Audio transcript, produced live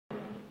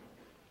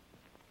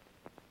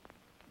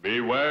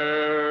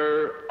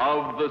Beware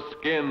of the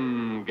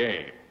skin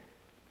game.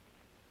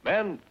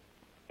 Men,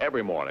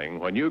 every morning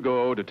when you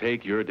go to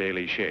take your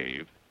daily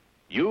shave,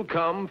 you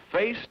come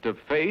face to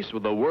face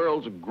with the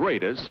world's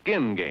greatest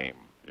skin game.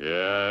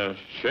 Yeah,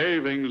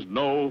 shaving's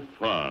no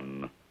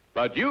fun.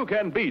 But you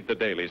can beat the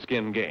daily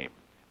skin game.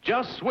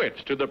 Just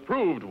switch to the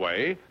proved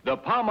way, the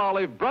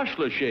Palmolive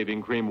Brushless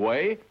Shaving Cream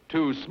way,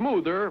 to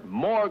smoother,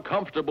 more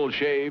comfortable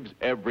shaves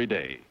every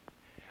day.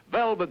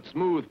 Velvet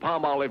Smooth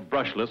Palmolive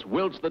Brushless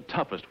wilts the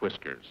toughest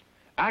whiskers,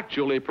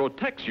 actually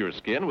protects your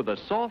skin with a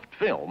soft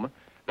film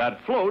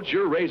that floats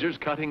your razor's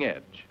cutting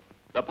edge.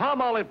 The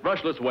Palmolive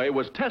Brushless way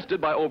was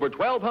tested by over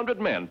 1,200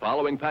 men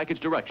following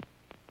package directions.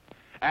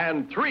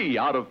 And 3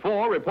 out of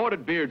 4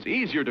 reported beards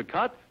easier to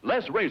cut,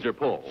 less razor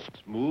pull.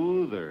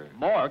 Smoother.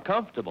 More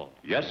comfortable.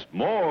 Yes,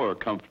 more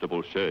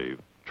comfortable shave.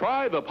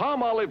 Try the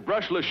Palmolive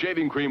Brushless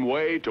Shaving Cream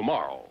way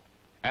tomorrow.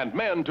 And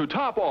men, to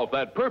top off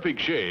that perfect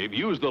shave,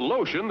 use the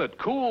lotion that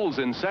cools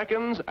in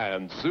seconds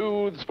and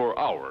soothes for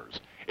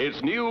hours.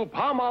 It's new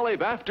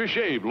Palmolive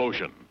Aftershave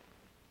Lotion.